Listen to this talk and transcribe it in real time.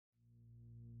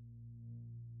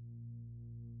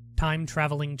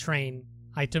Time-traveling train.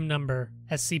 Item number,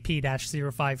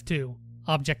 SCP-052.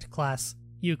 Object class,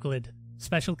 Euclid.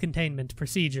 Special containment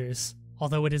procedures.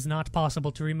 Although it is not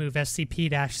possible to remove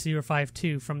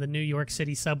SCP-052 from the New York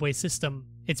City subway system,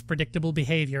 its predictable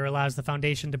behavior allows the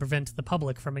Foundation to prevent the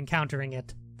public from encountering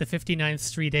it. The 59th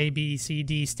Street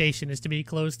ABCD station is to be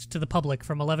closed to the public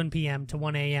from 11 p.m. to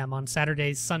 1 a.m. on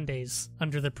Saturdays, Sundays,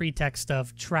 under the pretext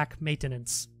of track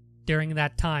maintenance. During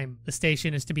that time, the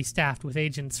station is to be staffed with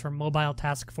agents from Mobile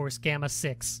Task Force Gamma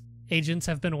 6. Agents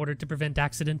have been ordered to prevent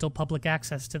accidental public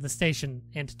access to the station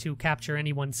and to capture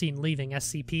anyone seen leaving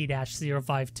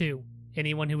SCP-052.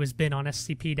 Anyone who has been on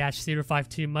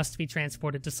SCP-052 must be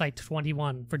transported to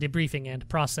Site-21 for debriefing and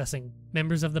processing.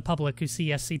 Members of the public who see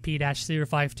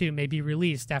SCP-052 may be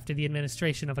released after the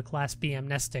administration of a Class B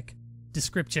amnestic.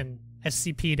 Description: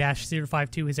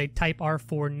 SCP-052 is a Type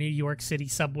R4 New York City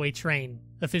subway train.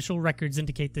 Official records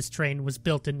indicate this train was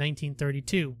built in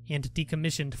 1932 and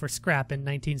decommissioned for scrap in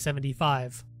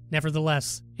 1975.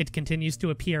 Nevertheless, it continues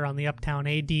to appear on the Uptown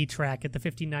AD track at the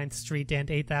 59th Street and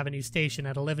 8th Avenue station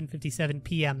at 11:57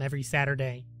 p.m. every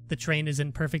Saturday. The train is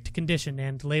in perfect condition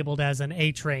and labeled as an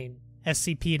A train.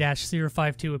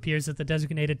 SCP-052 appears at the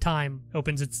designated time,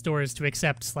 opens its doors to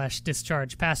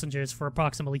accept/discharge passengers for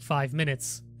approximately 5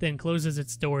 minutes, then closes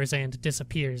its doors and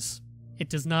disappears. It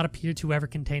does not appear to ever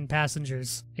contain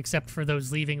passengers, except for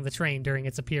those leaving the train during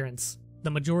its appearance.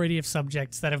 The majority of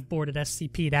subjects that have boarded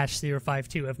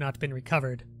SCP-052 have not been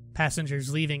recovered.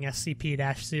 Passengers leaving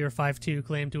SCP-052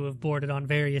 claim to have boarded on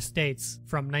various dates,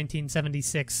 from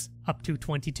 1976 up to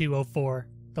 2204.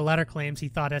 The latter claims he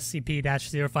thought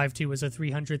SCP-052 was a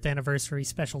 300th anniversary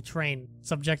special train.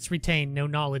 Subjects retain no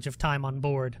knowledge of time on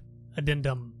board.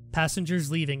 Addendum: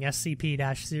 passengers leaving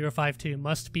SCP-052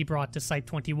 must be brought to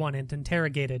Site-21 and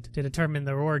interrogated to determine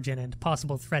their origin and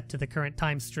possible threat to the current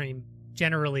time stream.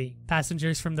 Generally,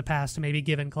 passengers from the past may be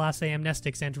given Class A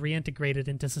amnestics and reintegrated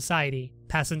into society.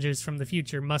 Passengers from the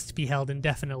future must be held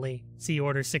indefinitely. See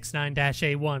Order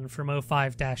 69-A1 from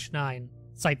 05-9.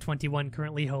 Site-21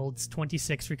 currently holds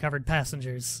 26 recovered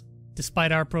passengers.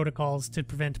 Despite our protocols to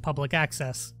prevent public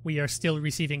access, we are still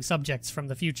receiving subjects from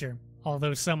the future,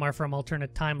 although some are from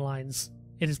alternate timelines.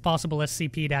 It is possible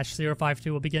SCP-052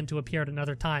 will begin to appear at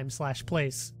another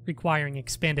time/place, requiring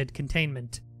expanded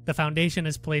containment. The Foundation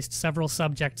has placed several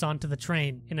subjects onto the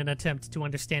train in an attempt to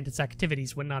understand its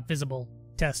activities when not visible.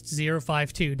 Test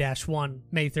 052-1,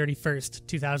 May 31st,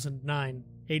 2009.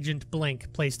 Agent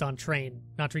Blink placed on train,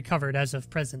 not recovered as of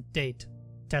present date.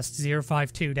 Test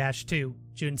 052-2,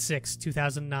 June 6,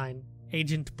 2009.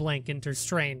 Agent Blink enters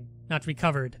train, not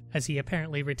recovered, as he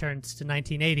apparently returned to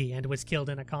 1980 and was killed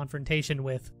in a confrontation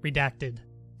with Redacted.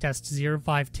 Test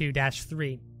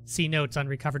 052-3. See notes on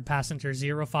recovered passenger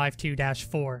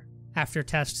 052-4. After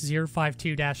Test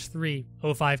 052-3,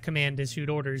 O5 Command issued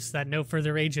orders that no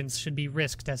further agents should be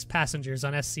risked as passengers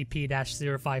on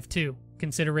SCP-052.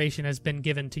 Consideration has been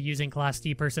given to using Class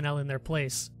D personnel in their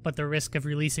place, but the risk of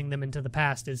releasing them into the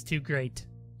past is too great.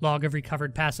 Log of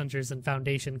recovered passengers in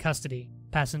Foundation custody.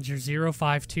 Passenger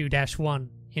 052-1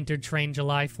 entered train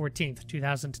July 14,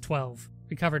 2012.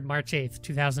 Recovered March 8,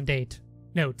 2008.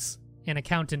 Notes: an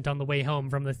accountant on the way home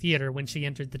from the theater when she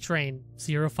entered the train.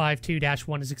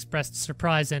 052-1 has expressed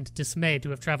surprise and dismay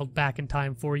to have traveled back in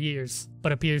time 4 years,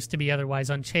 but appears to be otherwise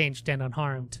unchanged and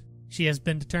unharmed. She has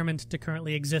been determined to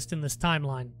currently exist in this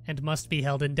timeline, and must be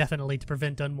held indefinitely to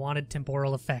prevent unwanted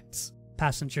temporal effects.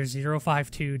 Passenger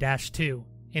 052-2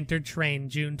 entered train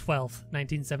June 12,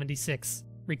 1976.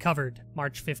 Recovered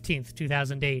March 15,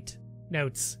 2008.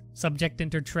 Notes: subject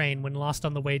entered train when lost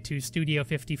on the way to Studio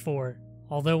 54.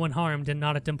 Although unharmed and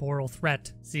not a temporal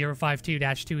threat,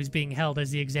 052-2 is being held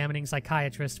as the examining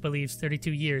psychiatrist believes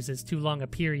 32 years is too long a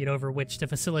period over which to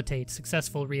facilitate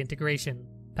successful reintegration.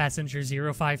 Passenger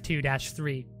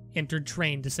 052-3 entered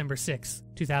train December 6,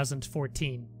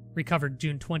 2014. Recovered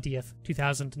June 20th,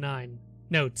 2009.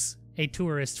 Notes: a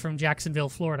tourist from Jacksonville,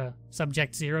 Florida.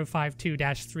 Subject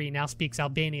 052-3 now speaks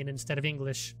Albanian instead of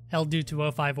English, held due to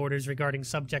O5 orders regarding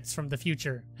subjects from the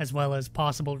future, as well as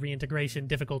possible reintegration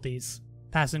difficulties.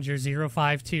 Passenger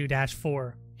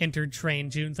 052-4 entered train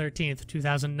June 13th,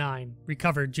 2009.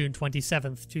 Recovered June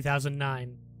 27th,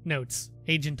 2009. Notes: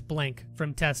 Agent Blank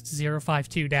from Test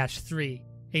 052-3.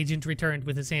 Agent returned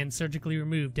with his hand surgically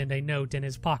removed and a note in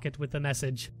his pocket with the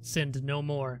message, "Send no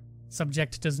more."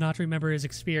 Subject does not remember his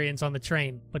experience on the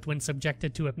train, but when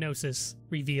subjected to hypnosis,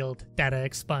 revealed data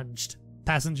expunged.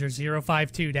 Passenger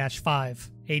 052-5,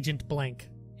 Agent Blank,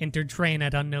 entered train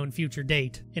at unknown future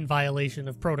date, in violation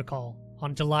of protocol.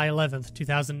 On July 11th,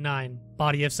 2009,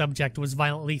 body of subject was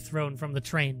violently thrown from the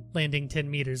train, landing 10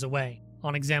 meters away.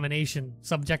 On examination,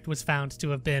 subject was found to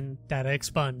have been data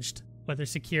expunged. Whether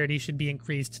security should be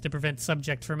increased to prevent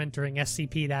subject from entering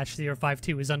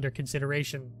SCP-052 is under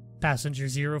consideration. Passenger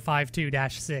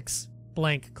 052-6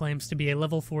 Blank claims to be a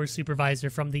Level 4 supervisor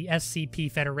from the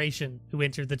SCP Federation who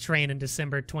entered the train in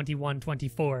December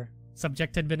 2124.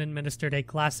 Subject had been administered a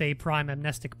Class A prime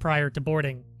amnestic prior to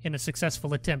boarding, in a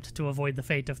successful attempt to avoid the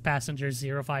fate of passengers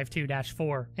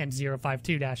 052-4 and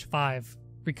 052-5.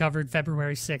 Recovered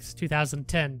February 6,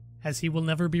 2010. As he will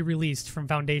never be released from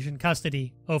Foundation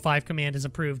custody, O5 Command has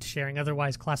approved sharing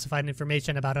otherwise classified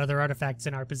information about other artifacts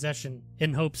in our possession,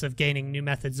 in hopes of gaining new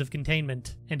methods of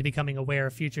containment and becoming aware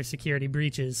of future security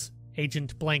breaches.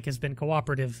 Agent Blank has been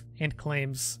cooperative, and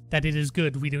claims that it is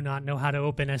good we do not know how to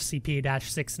open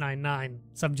SCP-699.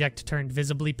 Subject turned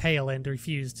visibly pale and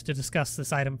refused to discuss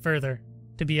this item further.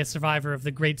 To be a survivor of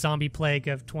the Great Zombie Plague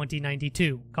of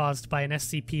 2092, caused by an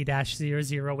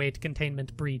SCP-008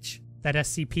 containment breach. That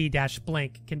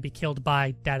SCP-blank can be killed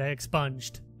by data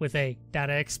expunged, with a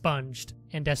data expunged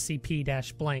and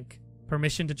SCP-blank.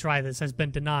 Permission to try this has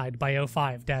been denied by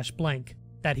O5-blank,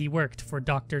 that he worked for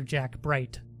Dr. Jack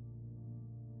Bright.